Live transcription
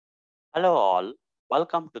Hello all,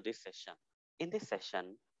 welcome to this session. In this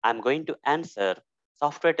session, I'm going to answer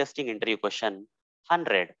software testing interview question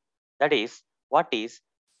 100. That is, what is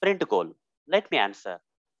sprint goal? Let me answer.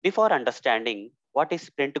 Before understanding what is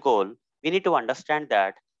sprint goal, we need to understand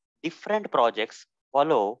that different projects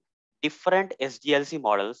follow different SDLC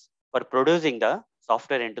models for producing the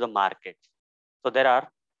software into the market. So there are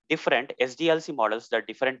different SDLC models that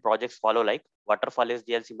different projects follow, like waterfall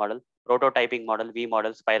SDLC model, prototyping model, V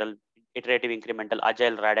model, spiral, iterative, incremental,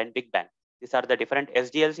 agile, RAD, and Big Bang. These are the different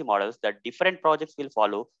SDLC models that different projects will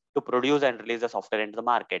follow to produce and release the software into the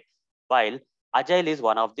market. While agile is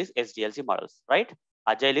one of these SDLC models, right?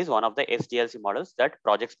 Agile is one of the SDLC models that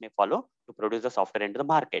projects may follow to produce the software into the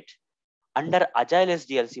market. Under agile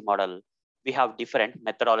SDLC model, we have different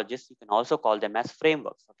methodologies. You can also call them as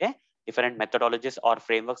frameworks. Okay, different methodologies or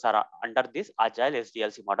frameworks are under this agile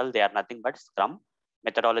SDLC model. They are nothing but Scrum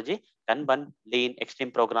methodology, Kanban, Lean, Extreme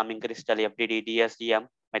Programming, Crystal, FDD, DSDM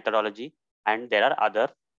methodology, and there are other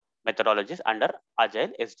methodologies under agile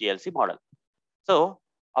SDLC model. So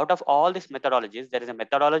out of all these methodologies, there is a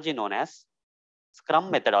methodology known as Scrum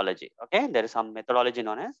methodology. Okay, there is some methodology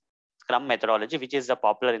known as Scrum methodology, which is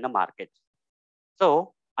popular in the market.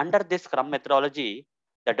 So under this Scrum methodology,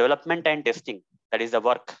 the development and testing, that is the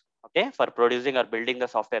work, okay, for producing or building the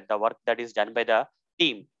software, the work that is done by the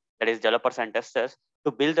team, that is developers and testers, to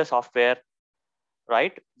build the software,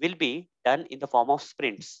 right, will be done in the form of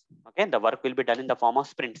sprints. Okay, the work will be done in the form of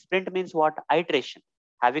sprint. Sprint means what? Iteration,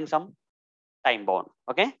 having some time bound.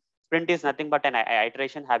 Okay, sprint is nothing but an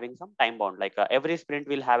iteration having some time bound. Like every sprint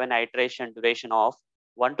will have an iteration duration of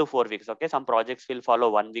 1 to 4 weeks. Okay, some projects will follow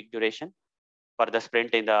 1 week duration for the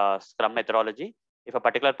sprint in the Scrum methodology. If a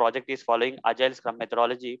particular project is following Agile Scrum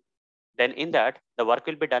methodology, then in that the work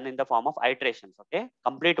will be done in the form of iterations. Okay,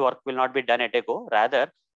 complete work will not be done at a go.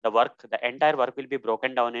 Rather, the entire work will be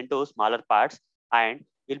broken down into smaller parts and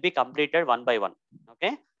will be completed one by one.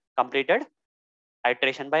 Okay, completed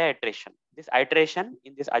iteration by iteration. This iteration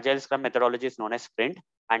in this Agile Scrum methodology is known as sprint,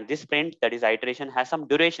 and this sprint, that is iteration, has some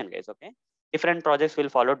duration, guys. Okay, different projects will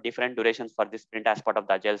follow different durations for this sprint as part of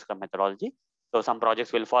the Agile Scrum methodology. So some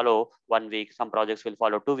projects will follow 1 week, some projects will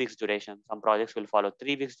follow 2 weeks duration, some projects will follow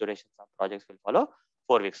 3 weeks duration, some projects will follow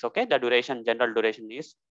 4 weeks. Okay, the duration, general duration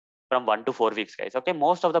is from 1 to 4 weeks, guys. Okay,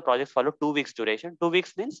 most of the projects follow 2 weeks duration. 2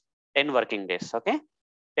 weeks means 10 working days. Okay,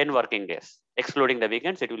 10 working days, excluding the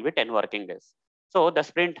weekends, it will be 10 working days. So the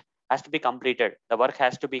sprint has to be completed. The work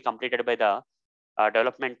has to be completed by the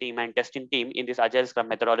development team and testing team in this Agile Scrum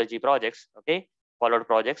methodology projects. Okay, followed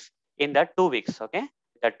projects in that 2 weeks. Okay,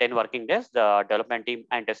 the 10 working days, the development team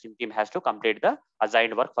and testing team has to complete the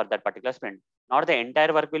assigned work for that particular sprint. Not the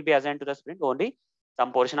entire work will be assigned to the sprint. Only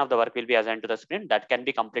some portion of the work will be assigned to the sprint that can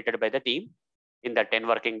be completed by the team in the 10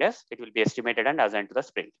 working days. It will be estimated and assigned to the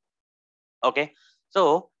sprint. Okay,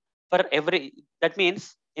 so for every, that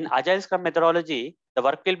means in Agile Scrum methodology, the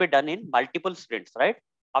work will be done in multiple sprints, right?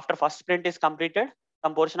 After first sprint is completed,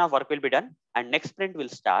 some portion of work will be done, and next sprint will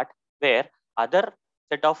start where other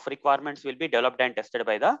set of requirements will be developed and tested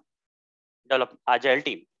by the agile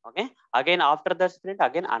team. Okay, again after the sprint,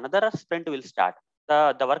 again another sprint will start.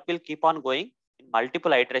 The work will keep on going in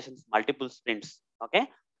multiple iterations, multiple sprints. Okay,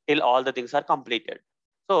 till all the things are completed.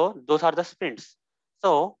 So those are the sprints.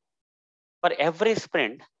 So for every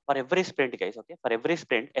sprint, guys, okay, for every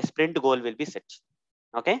sprint, a sprint goal will be set.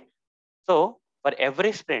 Okay, so for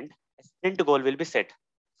every sprint, a sprint goal will be set.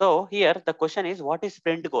 So here the question is, what is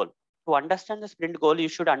sprint goal? To understand the sprint goal, you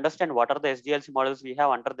should understand what are the SDLC models we have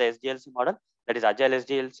under the SDLC model, that is Agile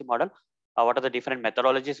SDLC model. What are the different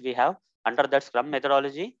methodologies we have under that Scrum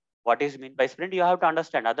methodology? What is meant by sprint? You have to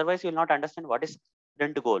understand. Otherwise, you will not understand what is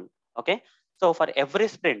sprint goal. Okay, so for every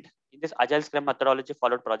sprint in this Agile Scrum methodology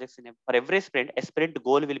followed projects, for every sprint, a sprint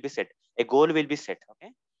goal will be set. A goal will be set.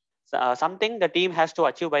 Okay, so, something the team has to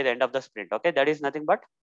achieve by the end of the sprint. Okay, that is nothing but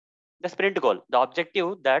the sprint goal, the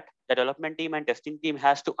objective that the development team and testing team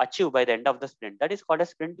has to achieve by the end of the sprint. That is called a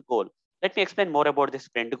sprint goal. Let me explain more about this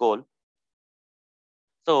sprint goal.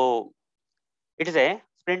 So it is a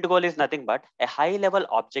sprint goal is nothing but a high level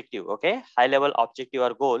objective. Okay, high level objective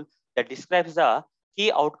or goal that describes the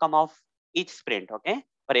key outcome of each sprint. Okay,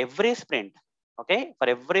 for every sprint. Okay, for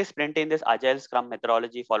every sprint in this Agile Scrum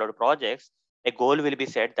methodology followed projects, a goal will be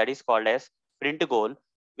set that is called as sprint goal,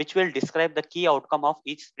 which will describe the key outcome of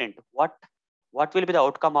each sprint. What will be the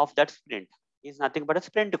outcome of that sprint is nothing but a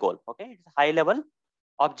sprint goal. Okay, it's a high level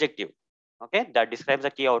objective. Okay, that describes the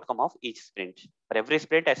key outcome of each sprint. For every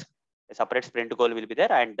sprint, a separate sprint goal will be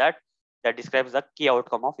there, and that describes the key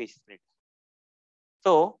outcome of each sprint.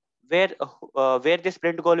 So where this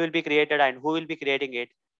sprint goal will be created and who will be creating it?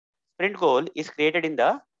 Sprint goal is created in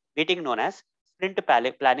the meeting known as sprint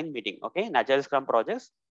planning meeting. Okay, in Agile Scrum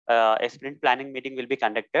projects, a sprint planning meeting will be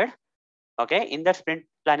conducted. Okay, in that sprint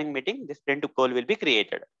planning meeting, the sprint goal will be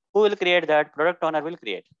created. Who will create that? Product owner will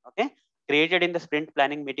create. Okay, created in the sprint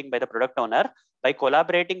planning meeting by the product owner by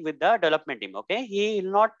collaborating with the development team. Okay, he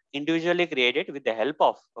will not individually create it with the help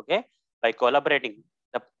of. Okay, by collaborating,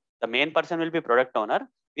 the main person will be product owner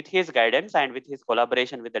with his guidance and with his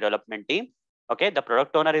collaboration with the development team. Okay, the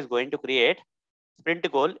product owner is going to create sprint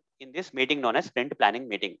goal in this meeting known as sprint planning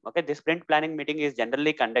meeting. Okay, this sprint planning meeting is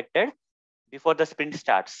generally conducted before the sprint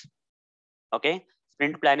starts. Okay,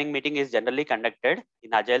 sprint planning meeting is generally conducted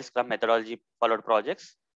in Agile Scrum methodology followed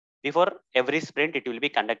projects. Before every sprint, it will be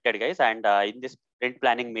conducted, guys. And in this sprint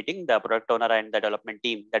planning meeting, the product owner and the development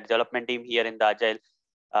team, that development team here in the Agile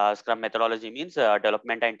Scrum methodology means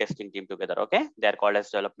development and testing team together. Okay, they are called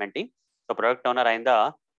as development team. So product owner and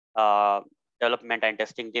the uh, development and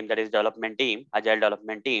testing team, that is development team, Agile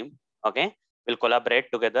development team. Okay, will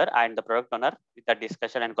collaborate together, and the product owner with the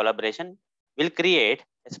discussion and collaboration will create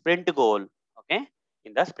a sprint goal. Okay,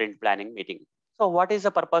 in the sprint planning meeting. So what is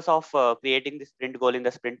the purpose of creating the sprint goal in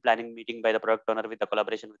the sprint planning meeting by the product owner with the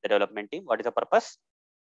collaboration with the development team? What is the purpose?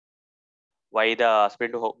 Why the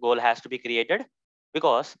sprint goal has to be created?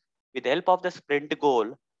 Because with the help of the sprint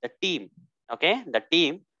goal, the team, okay, the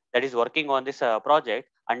team that is working on this project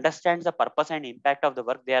understands the purpose and impact of the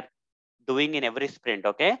work they are doing in every sprint.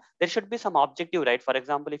 Okay, there should be some objective, right? For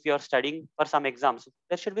example, if you are studying for some exams,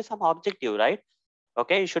 there should be some objective, right?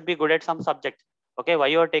 Okay, you should be good at some subject. Okay, why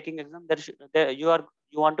you are taking exam? You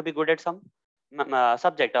want to be good at some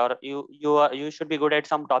subject, or you should be good at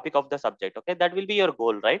some topic of the subject. Okay, that will be your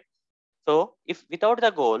goal, right? So if without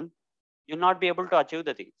the goal, you'll not be able to achieve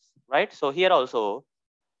the things, right? So here also,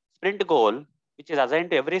 sprint goal, which is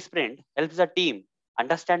assigned to every sprint, helps the team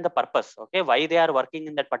understand the purpose. Okay, why they are working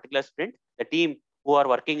in that particular sprint. The team who are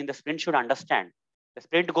working in the sprint should understand. The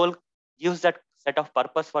sprint goal gives that set of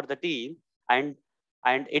purpose for the team, and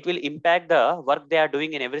it will impact the work they are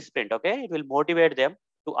doing in every sprint. Okay, it will motivate them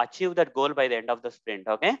to achieve that goal by the end of the sprint.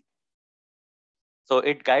 Okay, so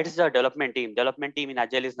it guides the development team. Development team in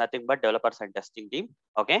Agile is nothing but developers and testing team.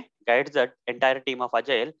 Okay, guides the entire team of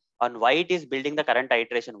Agile on why it is building the current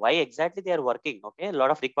iteration, why exactly they are working. Okay, a lot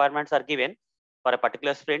of requirements are given for a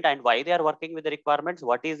particular sprint, and why they are working with the requirements.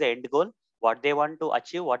 What is the end goal? What they want to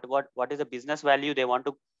achieve? What is the business value they want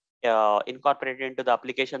to incorporate into the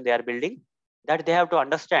application they are building? That they have to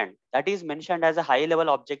understand. That is mentioned as a high level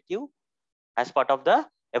objective as part of the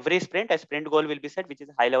every sprint. A sprint goal will be set, which is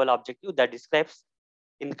a high level objective that describes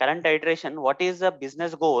in current iteration what is the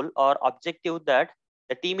business goal or objective that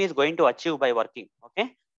the team is going to achieve by working.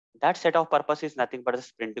 Okay, that set of purpose is nothing but a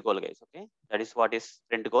sprint goal, guys. Okay, that is what is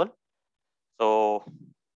sprint goal. So,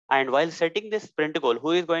 and while setting this sprint goal,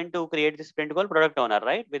 who is going to create the sprint goal? Product owner,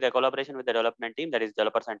 right? With a collaboration with the development team, that is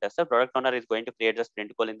developers and testers. Product owner is going to create the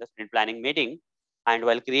sprint goal in the sprint planning meeting. And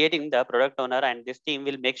while creating, the product owner and this team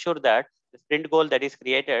will make sure that the sprint goal that is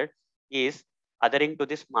created is adhering to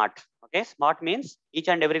the SMART. Okay, SMART means each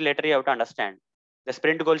and every letter you have to understand. The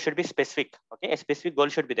sprint goal should be specific. Okay, a specific goal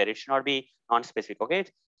should be there. It should not be non-specific. Okay,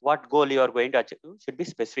 what goal you are going to achieve should be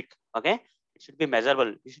specific. Okay, it should be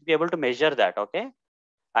measurable. You should be able to measure that. Okay,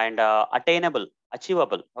 and attainable,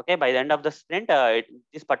 achievable. Okay, by the end of the sprint,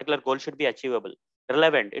 this particular goal should be achievable.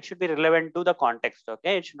 Relevant, it should be relevant to the context.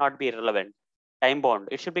 Okay, it should not be irrelevant. Time bound,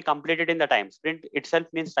 it should be completed in the time. Sprint itself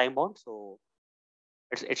means time bound, so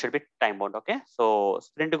it should be time bound. Okay, so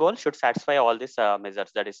sprint goal should satisfy all these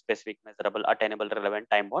measures, that is specific, measurable, attainable, relevant,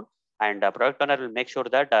 time bound. And product owner will make sure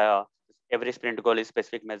that every sprint goal is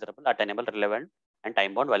specific, measurable, attainable, relevant, and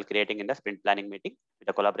time bound while creating in the sprint planning meeting with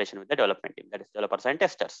the collaboration with the development team, that is developers and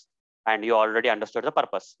testers. And you already understood the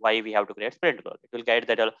purpose why we have to create sprint goal. It will guide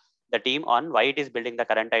the team on why it is building the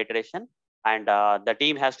current iteration, and the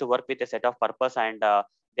team has to work with a set of purpose, and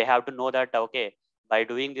they have to know that okay, by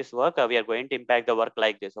doing this work, we are going to impact the work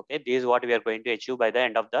like this. Okay, this is what we are going to achieve by the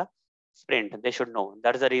end of the sprint. They should know.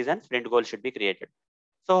 That is the reason sprint goal should be created.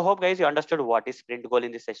 So hope guys you understood what is sprint goal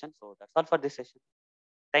in this session. So that's all for this session.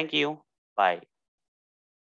 Thank you. Bye.